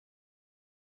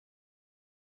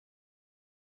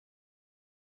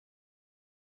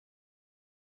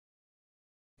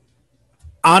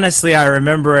Honestly, I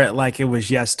remember it like it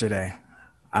was yesterday.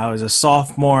 I was a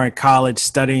sophomore in college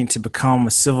studying to become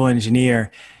a civil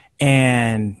engineer,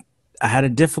 and I had a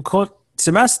difficult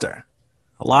semester.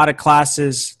 A lot of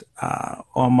classes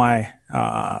on my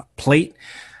plate.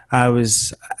 I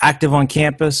was active on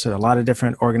campus with a lot of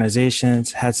different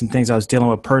organizations, had some things I was dealing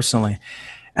with personally.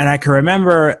 And I can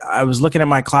remember I was looking at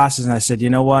my classes and I said, you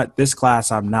know what, this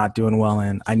class I'm not doing well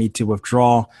in. I need to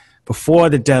withdraw before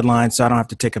the deadline so I don't have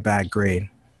to take a bad grade.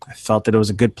 I felt that it was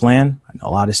a good plan. I know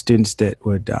a lot of students that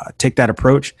would take that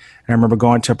approach. And I remember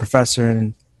going to a professor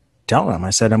and telling him,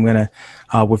 I said, I'm going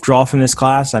to withdraw from this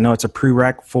class. I know it's a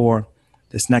prereq for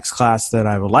this next class that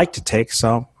I would like to take,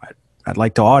 so I'd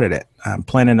like to audit it. I'm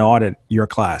planning to audit your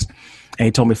class. And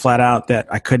he told me flat out that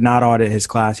I could not audit his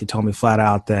class. He told me flat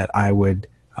out that I would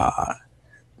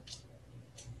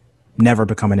never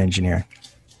become an engineer.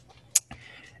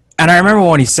 And I remember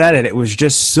when he said it, it was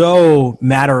just so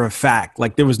matter of fact.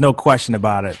 Like there was no question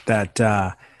about it that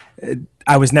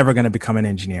I was never going to become an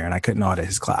engineer and I couldn't audit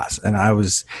his class. And I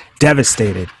was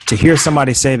devastated to hear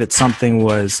somebody say that something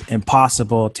was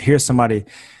impossible, to hear somebody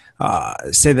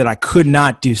say that I could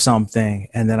not do something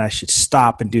and that I should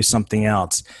stop and do something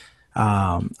else.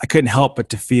 I couldn't help but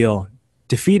to feel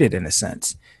defeated in a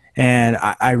sense. And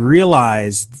I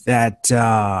realized that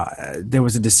there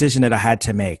was a decision that I had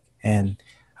to make. And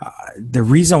the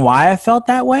reason why I felt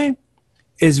that way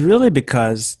is really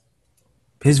because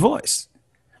his voice.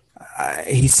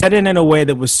 He said it in a way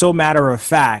that was so matter of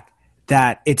fact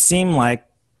that it seemed like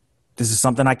this is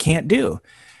something I can't do.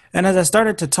 And as I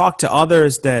started to talk to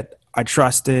others that I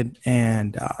trusted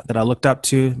and that I looked up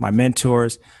to, my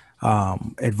mentors,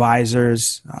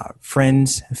 advisors,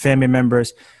 friends, family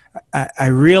members, I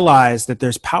realized that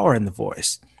there's power in the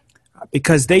voice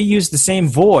because they used the same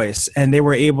voice and they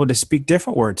were able to speak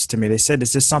different words to me. They said,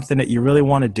 is this something that you really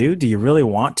want to do? Do you really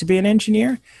want to be an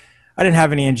engineer? I didn't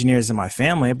have any engineers in my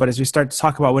family, but as we started to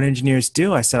talk about what engineers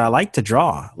do, I said, I like to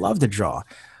draw, love to draw.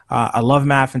 I love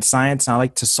math and science, and I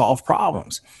like to solve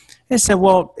problems. They said,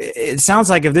 well, it sounds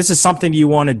like if this is something you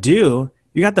want to do,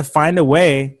 you got to find a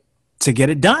way to get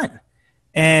it done.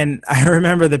 And I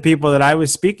remember the people that I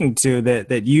was speaking to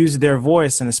that used their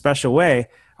voice in a special way.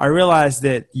 I realized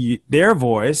that their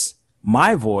voice,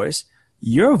 my voice,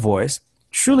 your voice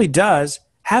truly does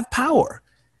have power.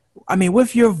 I mean,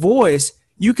 with your voice,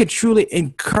 you could truly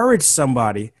encourage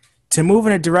somebody to move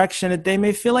in a direction that they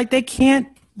may feel like they can't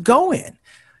go in.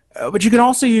 But you can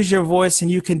also use your voice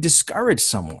and you can discourage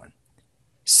someone.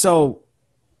 So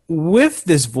with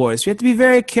this voice, we have to be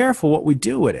very careful what we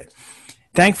do with it.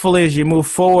 Thankfully, as you move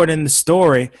forward in the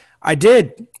story, I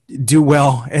did do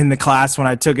well in the class when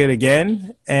I took it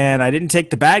again. And I didn't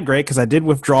take the bad grade because I did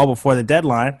withdraw before the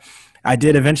deadline. I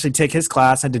did eventually take his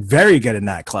class. I did very good in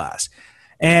that class.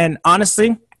 And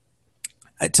honestly,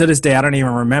 to this day, I don't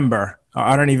even remember.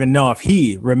 I don't even know if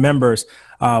he remembers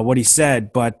what he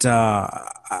said. But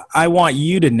I want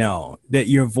you to know that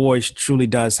your voice truly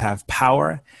does have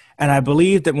power. And I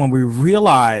believe that when we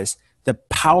realize the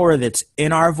power that's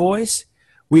in our voice,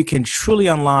 we can truly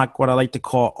unlock what I like to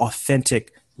call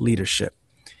authentic leadership.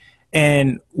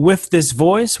 And with this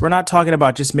voice, we're not talking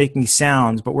about just making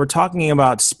sounds, but we're talking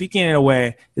about speaking in a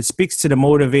way that speaks to the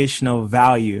motivational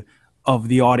value of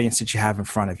the audience that you have in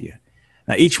front of you.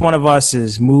 Now, each one of us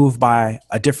is moved by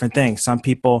a different thing. Some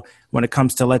people, when it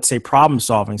comes to, let's say, problem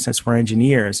solving, since we're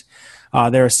engineers,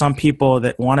 there are some people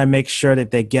that want to make sure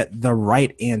that they get the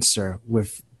right answer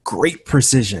with great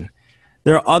precision.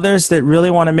 There are others that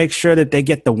really want to make sure that they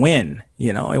get the win.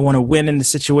 You know, they want to win in the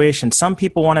situation. Some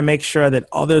people want to make sure that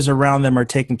others around them are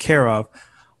taken care of,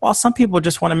 while some people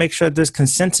just want to make sure that there's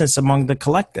consensus among the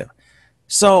collective.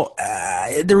 So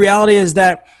the reality is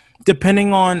that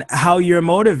depending on how you're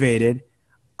motivated,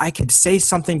 I could say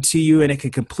something to you and it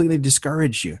could completely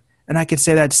discourage you. And I could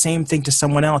say that same thing to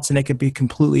someone else and they could be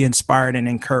completely inspired and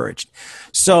encouraged.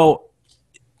 So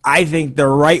I think the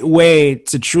right way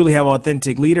to truly have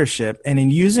authentic leadership and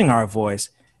in using our voice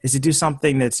is to do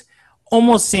something that's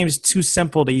almost seems too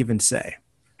simple to even say.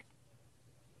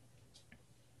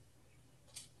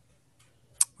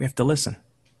 We have to listen.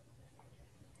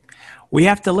 We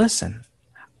have to listen.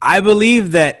 I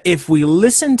believe that if we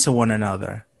listen to one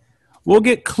another, we'll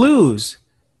get clues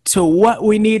to what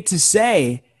we need to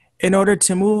say in order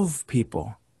to move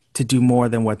people to do more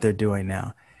than what they're doing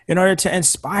now, in order to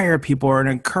inspire people or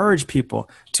encourage people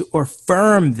to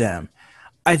affirm them.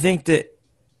 I think that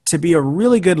to be a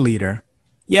really good leader,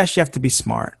 yes, you have to be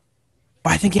smart,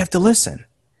 but I think you have to listen.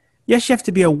 Yes, you have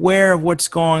to be aware of what's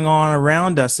going on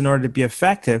around us in order to be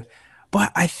effective,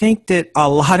 but I think that a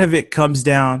lot of it comes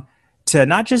down to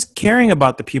not just caring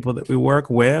about the people that we work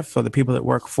with or the people that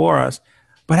work for us,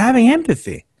 but having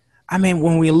empathy. I mean,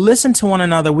 when we listen to one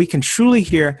another, we can truly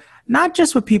hear not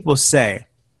just what people say,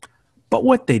 but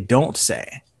what they don't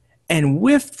say. And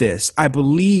with this, I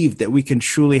believe that we can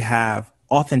truly have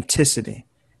authenticity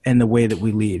in the way that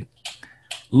we lead.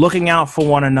 Looking out for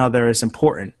one another is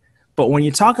important. But when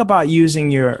you talk about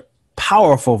using your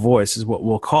powerful voice, is what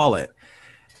we'll call it,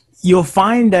 you'll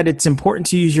find that it's important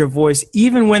to use your voice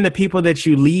even when the people that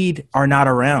you lead are not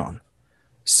around.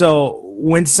 So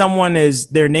when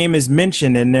their name is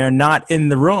mentioned and they're not in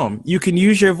the room, you can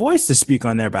use your voice to speak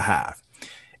on their behalf.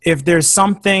 If there's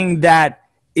something that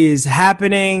is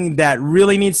happening that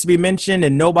really needs to be mentioned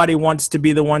and nobody wants to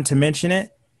be the one to mention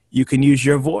it, you can use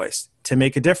your voice to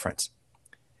make a difference.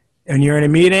 When you're in a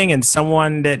meeting and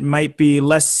someone that might be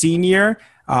less senior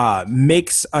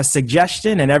makes a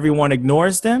suggestion and everyone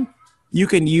ignores them, you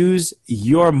can use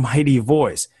your mighty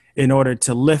voice in order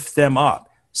to lift them up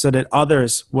so that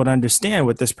others would understand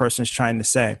what this person is trying to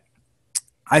say.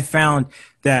 I found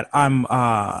that I'm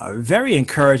very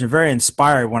encouraged and very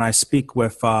inspired when I speak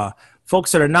with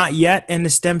folks that are not yet in the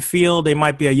STEM field. They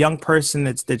might be a young person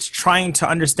that's trying to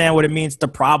understand what it means to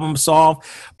problem solve.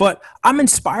 But I'm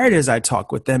inspired as I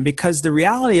talk with them because the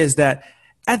reality is that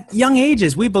at young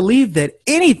ages, we believe that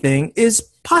anything is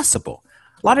possible.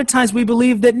 A lot of times we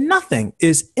believe that nothing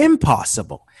is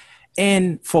impossible.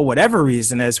 And for whatever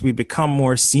reason, as we become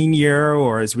more senior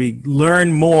or as we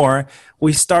learn more,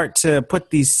 we start to put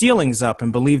these ceilings up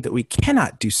and believe that we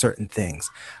cannot do certain things.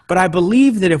 But I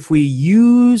believe that if we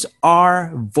use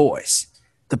our voice,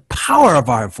 the power of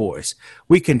our voice,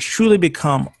 we can truly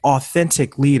become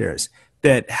authentic leaders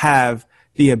that have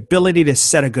the ability to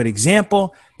set a good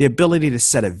example, the ability to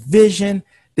set a vision,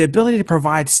 the ability to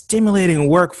provide stimulating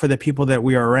work for the people that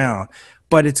we are around.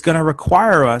 But it's going to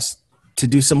require us to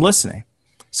do some listening.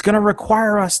 It's going to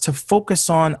require us to focus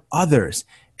on others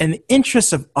and the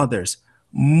interests of others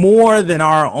more than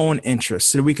our own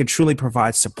interests so that we can truly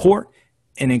provide support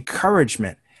and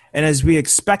encouragement. And as we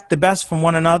expect the best from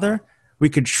one another, we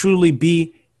could truly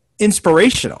be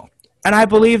inspirational. And I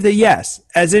believe that, yes,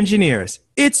 as engineers,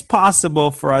 it's possible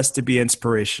for us to be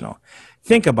inspirational.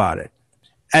 Think about it.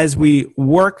 As we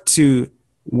work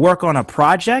on a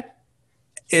project,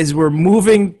 as we're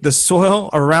moving the soil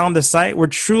around the site, we're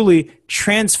truly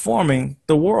transforming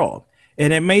the world.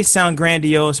 And it may sound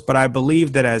grandiose, but I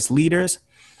believe that as leaders,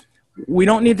 we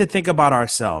don't need to think about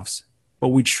ourselves, but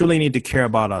we truly need to care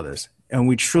about others. And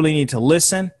we truly need to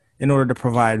listen in order to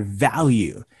provide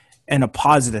value in a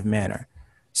positive manner.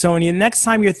 So next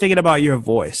time you're thinking about your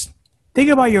voice, think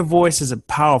about your voice as a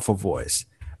powerful voice,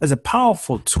 as a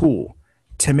powerful tool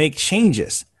to make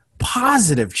changes,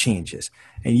 positive changes.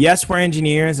 And yes, we're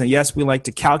engineers, and yes, we like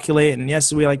to calculate, and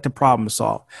yes, we like to problem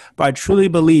solve. But I truly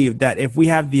believe that if we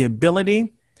have the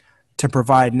ability to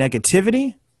provide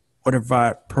negativity or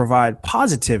to provide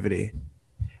positivity,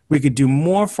 we could do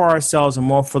more for ourselves and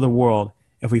more for the world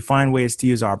if we find ways to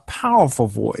use our powerful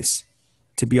voice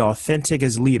to be authentic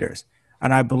as leaders.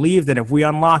 And I believe that if we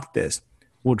unlock this,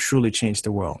 we'll truly change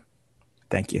the world.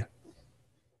 Thank you.